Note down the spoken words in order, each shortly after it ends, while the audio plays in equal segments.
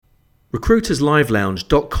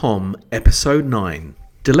RecruitersLiveLounge.com, Episode 9.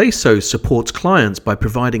 Delaso supports clients by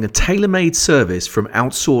providing a tailor-made service from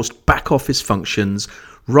outsourced back-office functions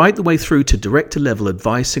right the way through to director-level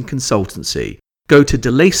advice and consultancy. Go to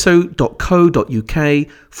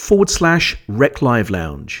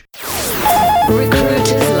delaso.co.uk/RecLiveLounge.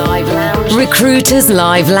 Recruiters Live Lounge.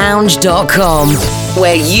 RecruitersLiveLounge.com,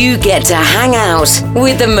 where you get to hang out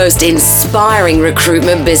with the most inspiring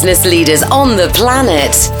recruitment business leaders on the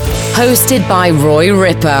planet. Hosted by Roy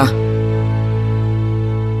Ripper.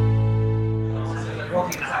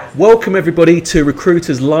 Welcome everybody to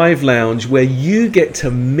Recruiters Live Lounge, where you get to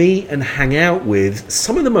meet and hang out with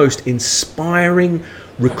some of the most inspiring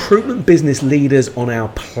recruitment business leaders on our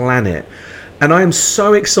planet. And I am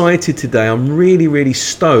so excited today. I'm really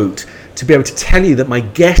stoked to be able to tell you that my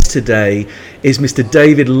guest today is Mr.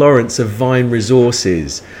 David Lawrence of Vine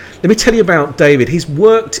Resources. Let me tell you about David. He's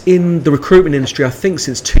worked in the recruitment industry, I think,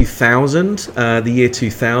 since 2000, the year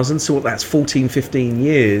 2000. So that's 14, 15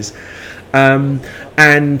 years.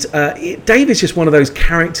 David's just one of those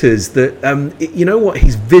characters that, you know what,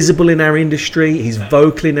 he's visible in our industry, he's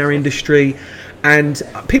vocal in our industry. And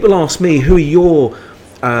people ask me, who are your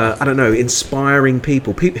inspiring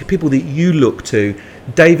people that you look to?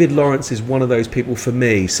 David Lawrence is one of those people for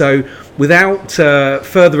me. So without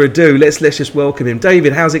further ado, let's just welcome him.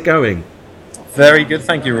 David, how's it going? Very good,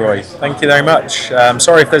 thank you, Roy. Thank you very much.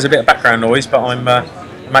 Sorry if there's a bit of background noise, but I'm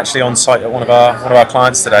actually on site at one of our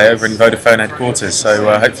clients today over in Vodafone headquarters.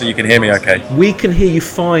 So hopefully you can hear me okay. We can hear you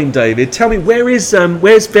fine, David. Tell me, where's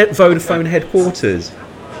Vodafone headquarters?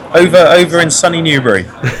 Over in sunny Newbury.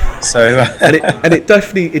 So and it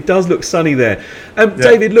definitely does look sunny there.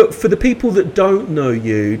 David, look, for the people that don't know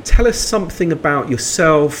you, tell us something about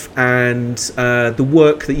yourself and the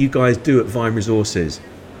work that you guys do at Vine Resources.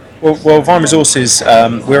 Well, Vine Resources,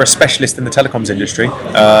 we're a specialist in the telecoms industry.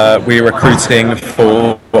 We're recruiting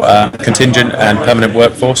for contingent and permanent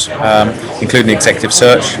workforce, including executive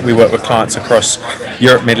search. We work with clients across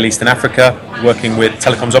Europe, Middle East and Africa, working with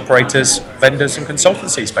telecoms operators, vendors and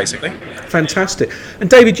consultancies, basically. Fantastic. And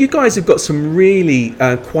David, you guys have got some really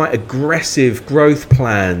quite aggressive growth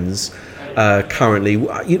plans currently.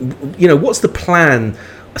 You know, what's the plan,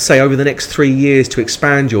 say, over the next 3 years to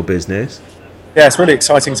expand your business? Yeah, it's a really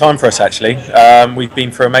exciting time for us, actually. We've been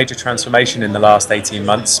through a major transformation in the last 18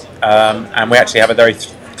 months, and we actually have a very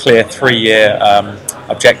clear 3-year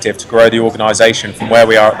objective to grow the organisation from where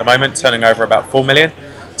we are at the moment, turning over about 4 million,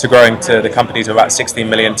 to growing to the company to about 16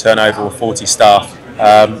 million turnover with 40 staff,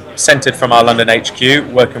 centred from our London HQ,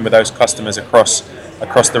 working with those customers across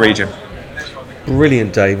the region.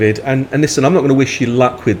 Brilliant, David. And listen, I'm not going to wish you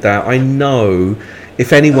luck with that. I know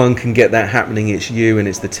if anyone can get that happening, it's you and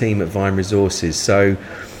it's the team at Vine Resources. So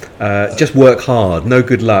just work hard. No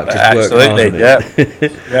good luck. Just work hard. Absolutely, yeah.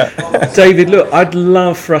 David, look, I'd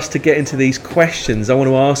love for us to get into these questions. I want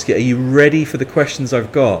to ask you, are you ready for the questions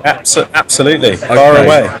I've got? Absolutely. Far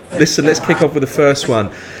away. Listen, let's kick off with the first one.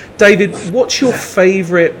 David, what's your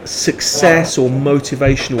favourite success or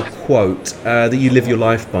motivational quote that you live your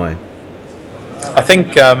life by? I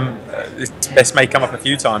think this may come up a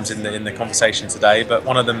few times in the conversation today, but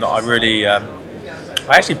one of them that I really I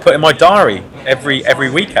actually put in my diary every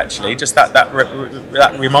week, actually, just that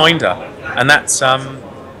reminder, and that's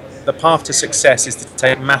the path to success is to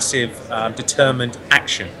take massive determined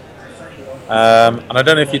action. And I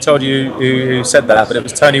don't know if you told you who said that, but it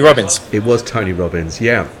was Tony Robbins. It was Tony Robbins,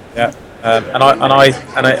 yeah. And I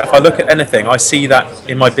if I look at anything, I see that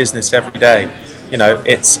in my business every day. You know,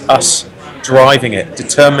 it's us driving it.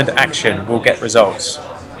 Determined action will get results.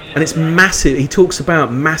 And it's massive. He talks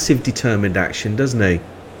about massive determined action, doesn't he?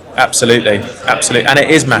 Absolutely. And it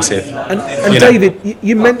is massive. And David,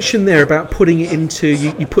 you mentioned there about putting it into,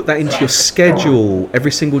 you put that into your schedule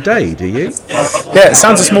every single day, do you? Yeah, it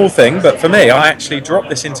sounds a small thing, but for me, I actually drop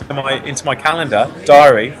this into my calendar,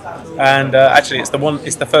 diary, and actually it's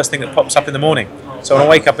the first thing that pops up in the morning. So when I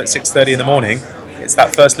wake up at 6:30 in the morning, it's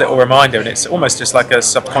that first little reminder, and it's almost just like a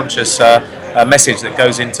subconscious message that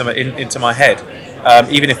goes into my head,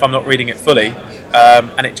 even if I'm not reading it fully,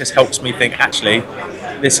 and it just helps me think, actually,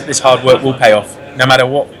 this hard work will pay off, no matter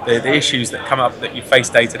what the issues that come up that you face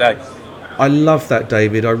day to day. I love that,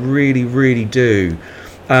 David. I really do.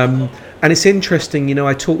 And it's interesting, you know,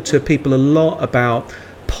 I talk to people a lot about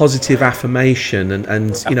positive affirmation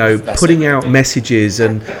and you know, putting out messages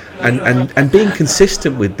and being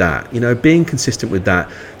consistent with that,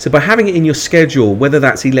 so by having it in your schedule, whether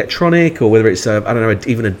that's electronic or whether it's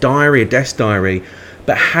even a diary, a desk diary,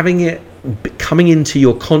 but having it coming into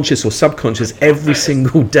your conscious or subconscious every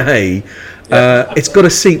single day, it's got to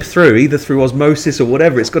seep through, either through osmosis or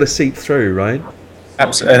whatever. It's got to seep through, right?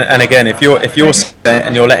 And again, if you're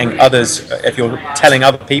and you're letting others, if you're telling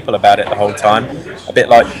other people about it the whole time, a bit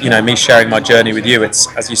like me sharing my journey with you. It's,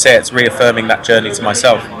 as you say, it's reaffirming that journey to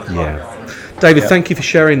myself. Yeah, David, thank you for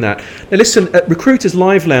sharing that. Now, listen, at Recruiters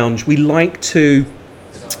Live Lounge, we like to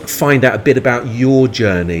find out a bit about your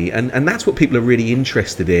journey, and that's what people are really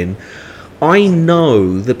interested in. I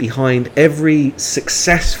know that behind every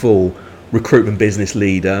successful recruitment business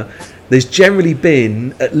leader, there's generally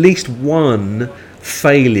been at least one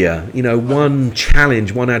failure, one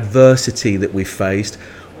challenge, one adversity that we've faced.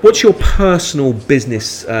 What's your personal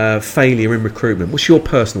business failure in recruitment? What's your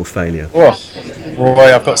personal failure? Oh,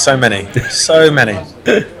 Roy, I've got so many. I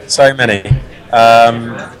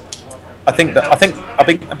think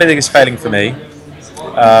the biggest failing for me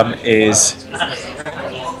is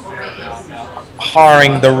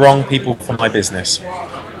hiring the wrong people for my business.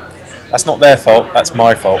 That's not their fault. That's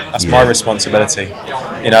my fault. That's my responsibility.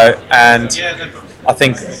 And I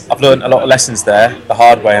think I've learned a lot of lessons there the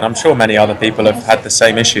hard way, and I'm sure many other people have had the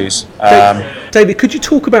same issues. David, could you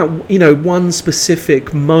talk about one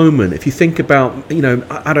specific moment? If you think about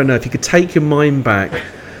I don't know, if you could take your mind back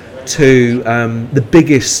to the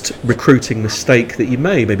biggest recruiting mistake that you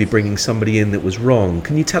made, maybe bringing somebody in that was wrong.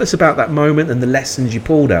 Can you tell us about that moment and the lessons you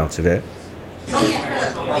pulled out of it?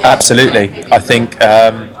 Absolutely. I think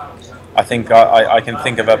I can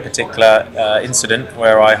think of a particular incident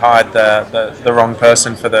where I hired the wrong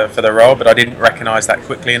person for the role, but I didn't recognise that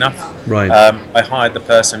quickly enough. Right. I hired the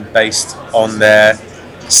person based on their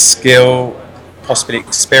skill, possibly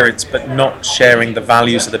experience, but not sharing the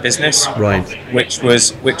values of the business. Right. Which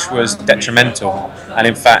was detrimental, and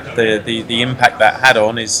in fact the impact that had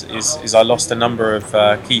on is I lost a number of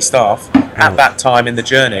key staff at that time in the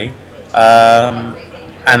journey.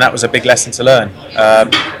 And that was a big lesson to learn.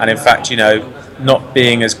 And in fact, not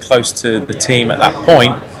being as close to the team at that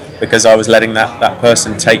point, because I was letting that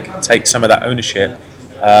person take some of that ownership,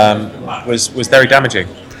 was very damaging.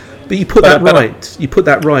 But you put that right. You put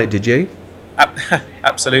that right, did you?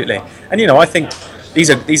 Absolutely. And I think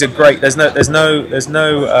these are great. There's no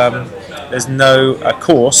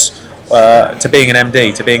course to being an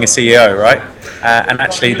MD, to being a CEO, right? And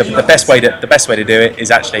actually, the best way to do it is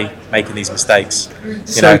actually making these mistakes.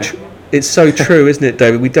 It's so true, isn't it,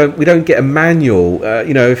 David? We don't get a manual.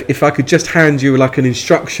 If I could just hand you like an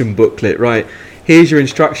instruction booklet, right? Here's your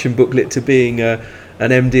instruction booklet to being an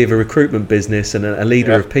MD of a recruitment business and a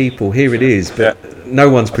leader of people. Here it is, but no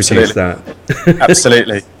one's produced that.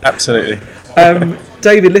 Absolutely.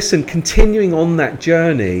 David, listen. Continuing on that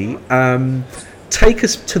journey. Take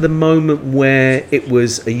us to the moment where it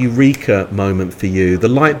was a eureka moment for you. The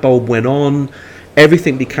light bulb went on,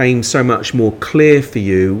 everything became so much more clear for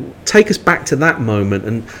you. Take us back to that moment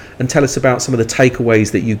and tell us about some of the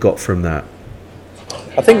takeaways that you got from that.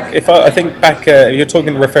 I think if I think back, you're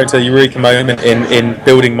referring to the eureka moment in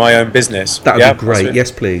building my own business. That would be great.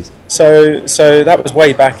 Yes, please. So that was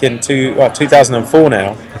way back in 2004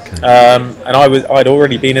 now. Okay. And I'd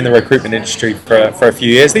already been in the recruitment industry for a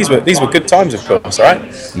few years. These were good times, of course, right?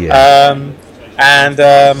 Yeah.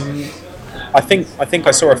 I think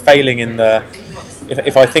I saw a failing in the.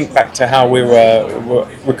 If I think back to how we were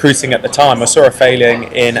recruiting at the time, I saw a failing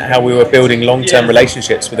in how we were building long-term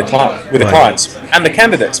relationships with the clients and the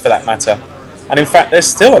candidates, for that matter. And in fact, there's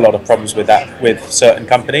still a lot of problems with that with certain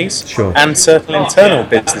companies and certain internal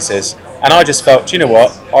businesses. And I just felt, you know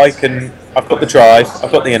what, I've got the drive,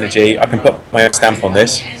 I've got the energy, I can put my own stamp on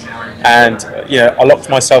this. And I locked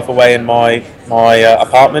myself away in my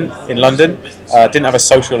apartment in London. Didn't have a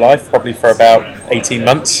social life probably for about 18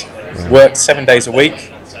 months. Worked 7 days a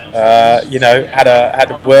week. Had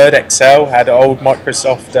a Word, Excel, had an old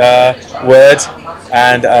Microsoft Word,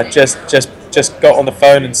 and just got on the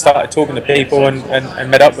phone and started talking to people and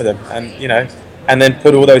met up with them, and then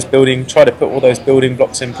try to put all those building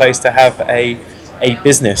blocks in place to have a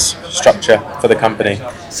business structure for the company.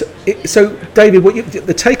 So David,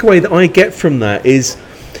 the takeaway that I get from that is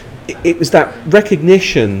it was that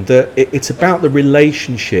recognition that it's about the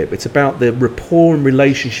relationship, it's about the rapport and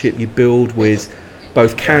relationship you build with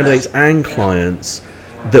both candidates and clients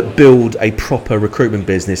that build a proper recruitment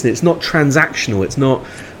business. And it's not transactional, it's not,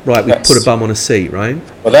 right, we put a bum on a seat, right?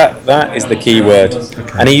 Well, that is the key word.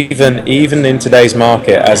 Okay. And even in today's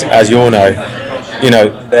market, as you all know,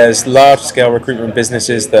 there's large-scale recruitment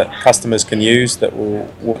businesses that customers can use that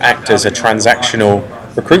will act as a transactional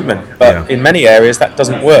recruitment. But in many areas, that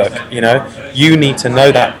doesn't work. You need to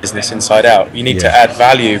know that business inside out. You need to add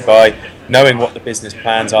value by knowing what the business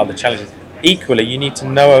plans are, the challenges. Equally, you need to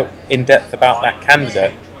know in depth about that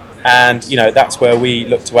candidate. And, that's where we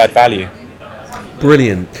look to add value.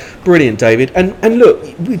 Brilliant, David. And look,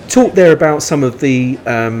 we talked there about some of the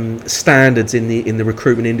standards in the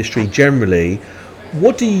recruitment industry generally.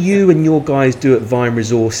 What do you and your guys do at Vine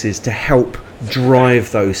Resources to help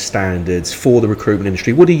drive those standards for the recruitment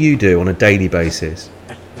industry? What do you do on a daily basis?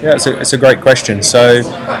 Yeah, it's a great question. So,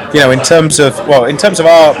 in terms of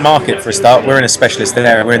our market, for a start, we're in a specialist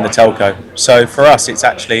area. We're in the telco. So for us, it's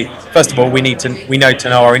actually, first of all, we need to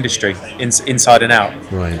know our industry inside and out.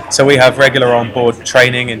 Right. So we have regular on-board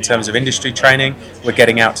training in terms of industry training. We're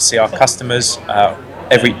getting out to see our customers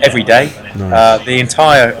every day. Nice. The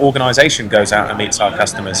entire organisation goes out and meets our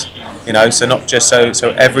customers. So not just so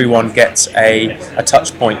everyone gets a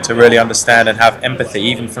touch point to really understand and have empathy,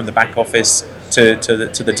 even from the back office to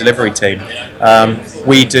the delivery team.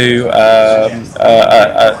 We do a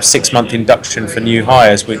 6-month induction for new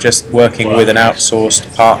hires. We're just working with an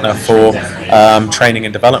outsourced partner for training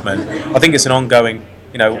and development. I think it's an ongoing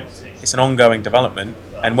development,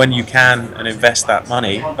 and when you can and invest that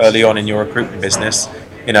money early on in your recruitment business,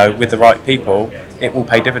 with the right people, it will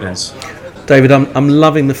pay dividends. David, I'm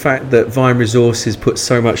loving the fact that Vine Resources puts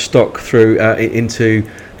so much stock through into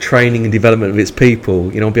training and development of its people.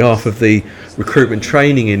 On behalf of the recruitment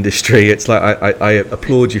training industry, it's like I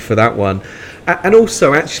applaud you for that one. And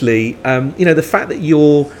also, actually, the fact that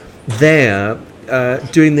you're there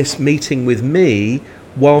doing this meeting with me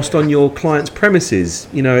whilst on your client's premises.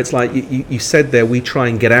 It's like you said there, we try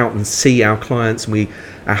and get out and see our clients, and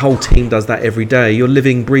our whole team does that every day. You're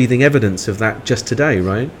living, breathing evidence of that just today,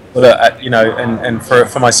 right? Well, and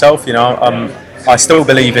for myself, I still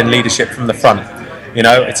believe in leadership from the front.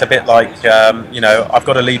 It's a bit like, I've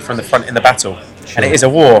got to lead from the front in the battle. Sure. And it is a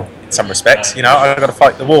war in some respects. I've got to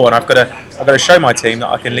fight the war, and I've got to show my team that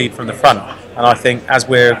I can lead from the front. And I think as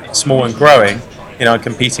we're small and growing,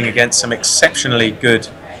 competing against some exceptionally good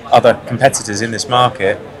other competitors in this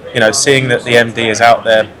market, seeing that the MD is out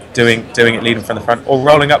there doing it, leading from the front, or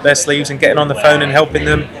rolling up their sleeves and getting on the phone and helping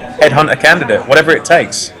them headhunt a candidate, whatever it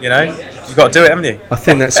takes. You've got to do it, haven't you? I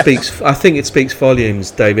think it speaks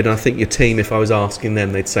volumes, David. And I think your team, if I was asking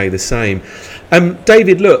them, they'd say the same.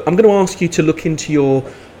 David, look, I'm going to ask you to look into your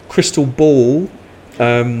crystal ball,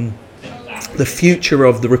 the future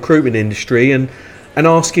of the recruitment industry, and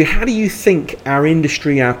ask you, how do you think our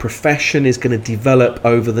industry, our profession, is going to develop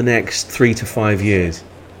over the next 3 to 5 years?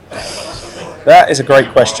 That is a great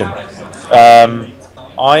question.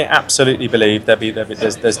 I absolutely believe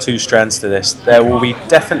there's 2 strands to this. There will be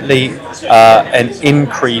definitely an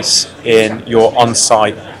increase in your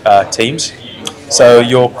on-site teams. So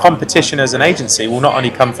your competition as an agency will not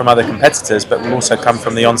only come from other competitors, but will also come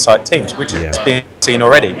from the on-site teams, which is being seen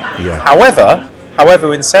already. Yeah.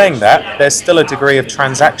 However, in saying that, there's still a degree of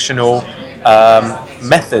transactional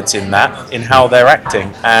methods in how they're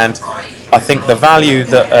acting, and I think the value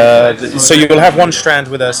that so you'll have one strand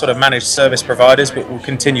with a sort of managed service providers, but will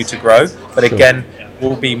continue to grow, but again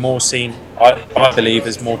will be more seen, I believe,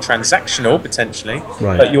 as more transactional potentially.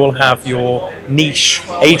 Right. But you'll have your niche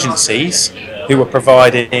agencies who are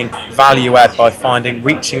providing value add by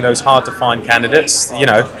reaching those hard to find candidates,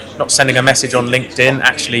 not sending a message on LinkedIn,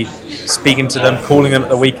 actually speaking to them, calling them at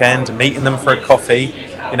the weekend, meeting them for a coffee.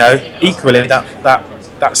 Equally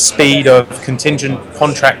that speed of contingent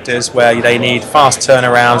contractors where they need fast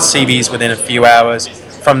turnaround, CVs within a few hours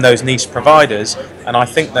from those niche providers. And I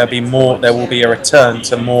think there will be a return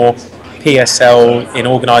to more PSL in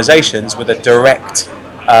organisations with a direct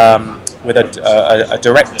a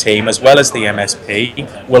direct team, as well as the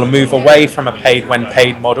MSP. Will move away from a paid when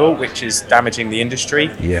paid model, which is damaging the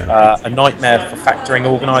industry. A nightmare for factoring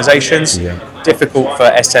organisations, difficult for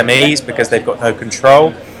SMEs because they've got no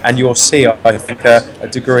control. And you'll see, I think, a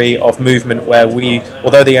degree of movement where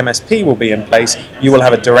although the MSP will be in place, you will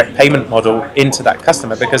have a direct payment model into that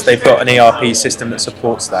customer because they've got an ERP system that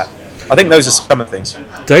supports that. I think those are some of the things.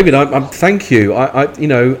 David, thank you.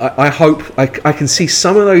 I hope I can see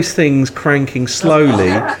some of those things cranking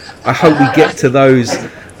slowly. I hope we get to those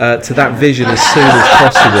to that vision as soon as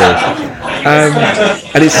possible.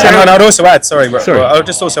 And I'd also add, I would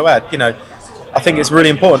just also add, I think it's really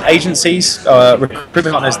important. Agencies,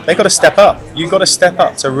 recruitment partners, they've got to step up. You've got to step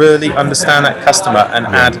up to really understand that customer and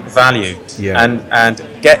add value and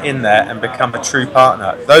get in there and become a true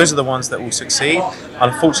partner. Those are the ones that will succeed.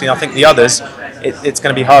 Unfortunately, I think the others, it's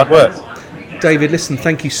going to be hard work. David, listen,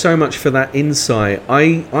 thank you so much for that insight.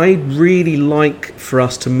 I'd really like for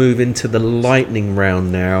us to move into the lightning round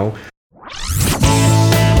now.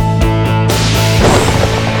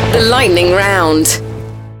 The lightning round.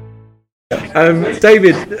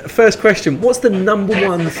 David, first question. What's the number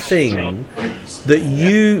one thing that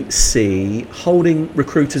you see holding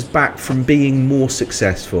recruiters back from being more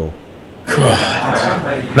successful?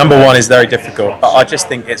 Number one is very difficult, but I just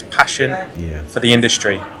think it's passion for the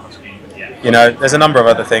industry. You know, there's a number of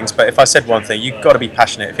other things, but if I said one thing, you've got to be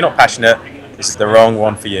passionate. If you're not passionate, this is the wrong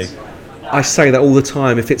one for you. I say that all the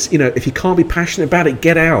time. If it's, if you can't be passionate about it,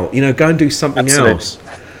 get out. Go and do something else.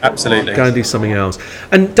 Absolutely. Go and do something else.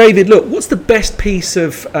 And David, look, what's the best piece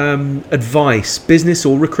of advice, business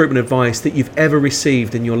or recruitment advice, that you've ever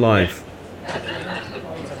received in your life?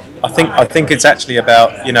 I think it's actually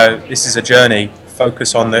about, this is a journey.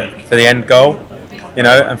 Focus on for the end goal.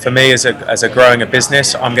 And for me, as a growing a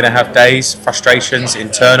business, I'm going to have days, frustrations,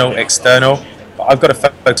 internal, external. But I've got to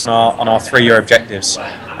focus on our 3-year objectives.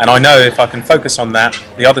 And I know if I can focus on that,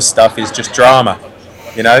 the other stuff is just drama,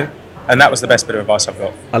 And that was the best bit of advice I've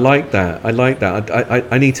got. I like that.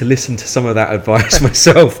 I need to listen to some of that advice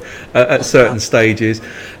myself at certain stages.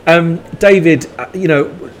 David,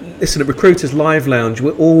 listen, at Recruiters Live Lounge,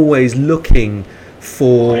 we're always looking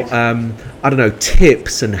for,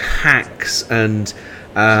 tips and hacks and,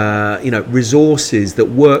 resources that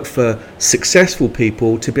work for successful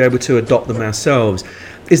people to be able to adopt them ourselves.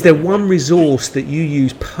 Is there one resource that you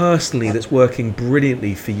use personally that's working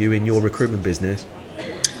brilliantly for you in your recruitment business?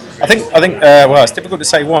 I think. Well, it's difficult to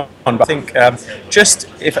say one, but I think just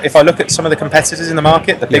if I look at some of the competitors in the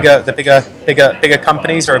market, the bigger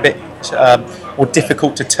companies are a bit more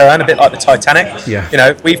difficult to turn, a bit like the Titanic.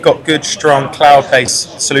 Yeah. We've got good, strong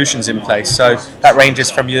cloud-based solutions in place. So that ranges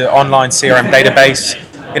from your online CRM database,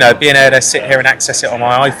 being able to sit here and access it on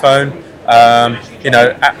my iPhone.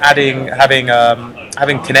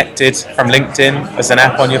 Having connected from LinkedIn as an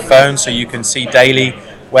app on your phone, so you can see daily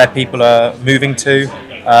where people are moving to.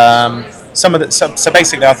 So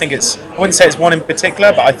basically, I think I wouldn't say it's one in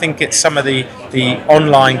particular, but I think it's some of the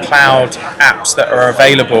online cloud apps that are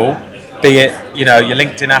available, be it, your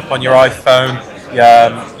LinkedIn app on your iPhone,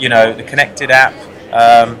 the connected app.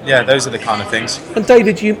 Those are the kind of things. And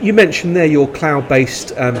David, you mentioned there your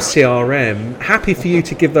cloud-based CRM. Happy for you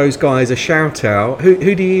to give those guys a shout out.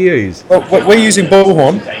 Who do you use? Well, we're using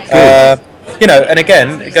Bullhorn. And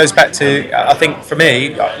again, it goes back to, I think for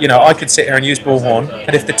me, I could sit here and use Bullhorn,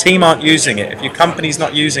 but if the team aren't using it, if your company's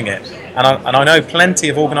not using it, and I know plenty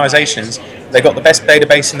of organisations, they've got the best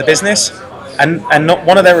database in the business, and not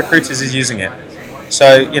one of their recruiters is using it.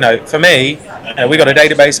 So, for me, we got a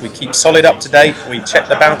database, we keep solid up to date, we check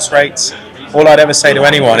the bounce rates. All I'd ever say to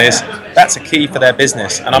anyone is that's a key for their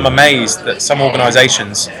business, and I'm amazed that some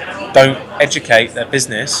organisations don't educate their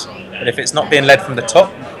business, but if it's not being led from the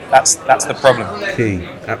top, that's the problem. Key,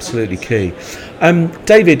 absolutely key.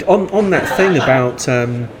 David, on that thing about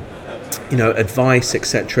advice,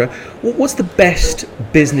 etc. What's the best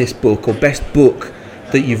business book or best book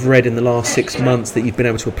that you've read in the last 6 months that you've been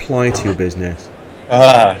able to apply to your business?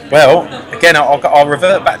 Well, again, I'll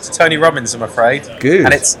revert back to Tony Robbins, I'm afraid. Good.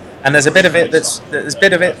 And there's a bit of it that's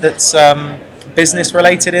business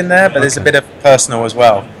related in there, but there's a bit of personal as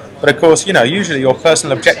well. But of course, usually your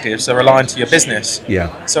personal objectives are aligned to your business.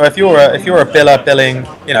 Yeah. So if you're a biller billing,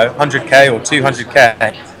 100k or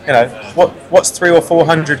 200k, what's 300 or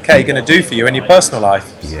 400k going to do for you in your personal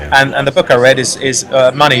life? Yeah. And the book I read is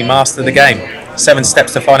Money, Master the Game: 7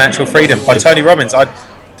 Steps to Financial Freedom by Tony Robbins.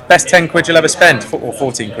 Best 10 quid you'll ever spend, or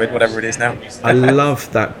 14 quid, whatever it is now. I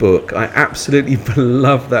love that book. I absolutely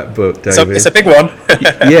love that book, David. So it's a big one.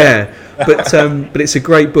 Yeah. But it's a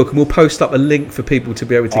great book, and we'll post up a link for people to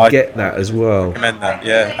be able to get that as well. I recommend that.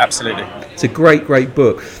 Yeah, absolutely. It's a great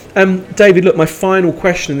book. David, look, my final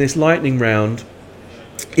question in this lightning round: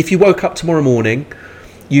 if you woke up tomorrow morning,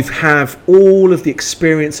 you have all of the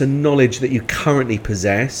experience and knowledge that you currently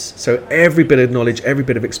possess, so every bit of knowledge, every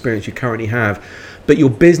bit of experience you currently have, but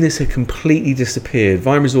your business had completely disappeared,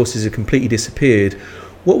 Vine Resources had completely disappeared,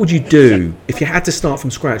 what would you do? If you had to start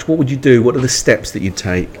from scratch, what would you do? What are the steps that you'd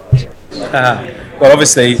take? Well,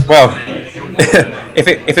 obviously,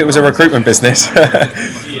 if it was a recruitment business,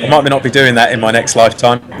 I might not be doing that in my next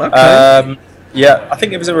lifetime. Okay. I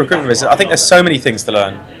think it was a recruitment business. I think there's so many things to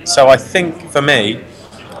learn. So I think for me,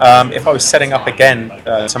 if I was setting up again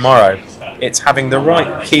tomorrow, it's having the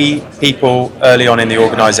right key people early on in the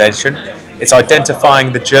organisation. It's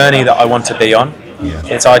identifying the journey that I want to be on. Yeah.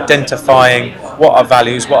 It's identifying what our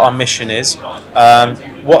values, what our mission is,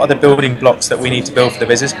 what are the building blocks that we need to build for the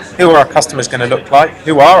business, who are our customers going to look like,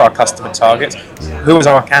 who are our customer targets, who are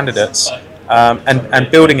our candidates,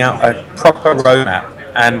 and building out a proper roadmap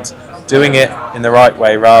and doing it in the right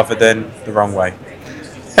way rather than the wrong way.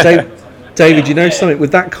 David, you know something?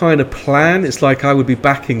 With that kind of plan, it's like I would be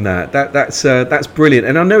backing that. That's brilliant.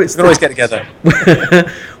 And I know it's We can always get together. well,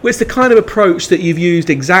 it's the kind of approach that you've used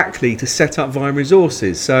exactly to set up Vine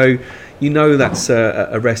Resources. So you know that's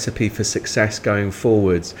a recipe for success going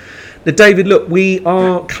forwards. Now, David, look, we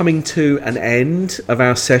are coming to an end of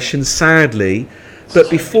our session, sadly. But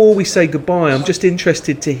before we say goodbye, I'm just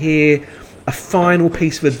interested to hear a final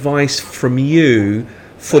piece of advice from you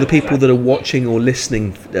for the people that are watching or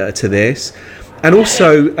listening to this. And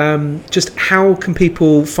also, just how can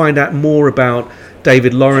people find out more about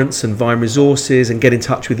David Lawrence and Vine Resources and get in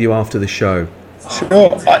touch with you after the show?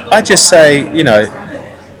 Sure. I just say, I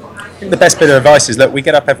think the best bit of advice is, look, we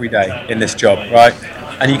get up every day in this job, right?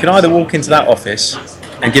 And you can either walk into that office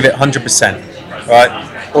and give it 100%, right?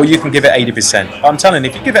 Or you can give it 80%. I'm telling you,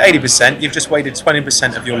 if you give it 80%, you've just wasted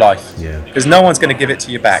 20% of your life. Yeah. Because no one's going to give it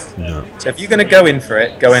to you back. No. So if you're going to go in for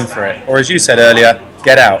it, go in for it. Or as you said earlier,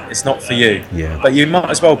 get out. It's not for you. Yeah. But you might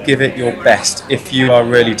as well give it your best if you are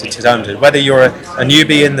really determined. Whether you're a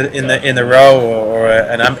newbie in the role or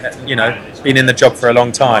been in the job for a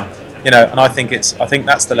long time. And I think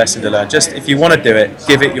that's the lesson to learn. Just if you want to do it,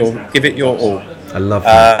 give it your all. I love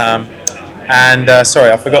that.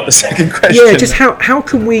 Sorry, I forgot the second question. Yeah, just how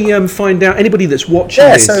can we find out, anybody that's watching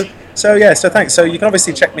Yeah, this? So thanks. So you can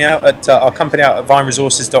obviously check me out at our company out at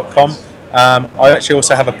vineresources.com. I actually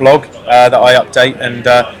also have a blog that I update and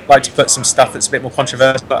like to put some stuff that's a bit more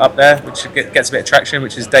controversial up there, which gets a bit of traction,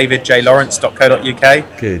 which is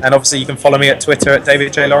davidjlawrence.co.uk. Good. And obviously you can follow me at Twitter at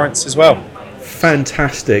davidjlawrence as well.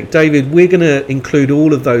 Fantastic. David, we're going to include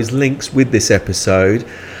all of those links with this episode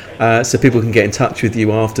so people can get in touch with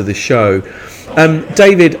you after the show.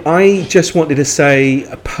 David, I just wanted to say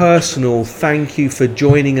a personal thank you for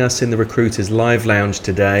joining us in the Recruiters Live Lounge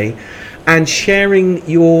today and sharing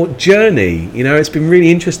your journey. It's been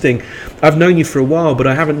really interesting. I've known you for a while, but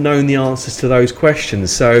I haven't known the answers to those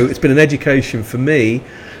questions. So it's been an education for me.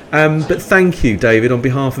 But thank you, David, on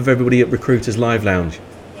behalf of everybody at Recruiters Live Lounge.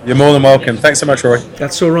 You're more than welcome. Thanks so much, Roy.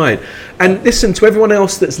 That's all right. And listen, to everyone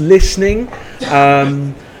else that's listening,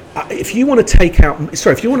 if you want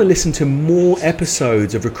to listen to more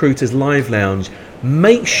episodes of Recruiters Live Lounge,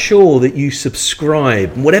 make sure that you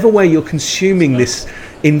subscribe. Whatever way you're consuming this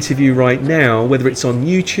interview right now, whether it's on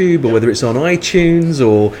YouTube or whether it's on iTunes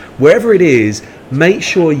or wherever it is, make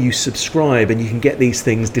sure you subscribe and you can get these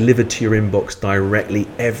things delivered to your inbox directly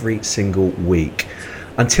every single week.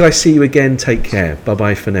 Until I see you again, take care.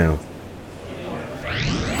 Bye-bye for now.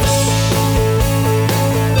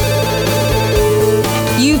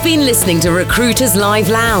 You've been listening to Recruiters Live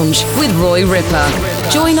Lounge with Roy Ripper.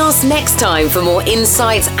 Join us next time for more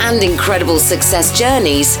insights and incredible success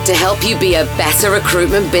journeys to help you be a better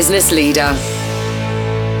recruitment business leader.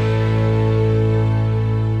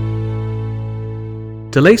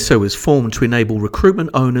 Delaso was formed to enable recruitment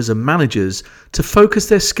owners and managers to focus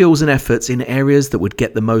their skills and efforts in areas that would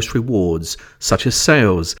get the most rewards, such as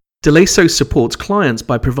sales. Delaso supports clients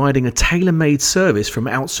by providing a tailor-made service from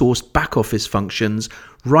outsourced back-office functions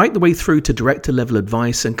right the way through to director-level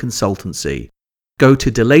advice and consultancy. Go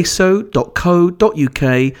to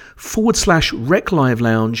delaso.co.uk/Rec Live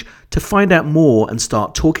Lounge to find out more and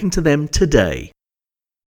start talking to them today.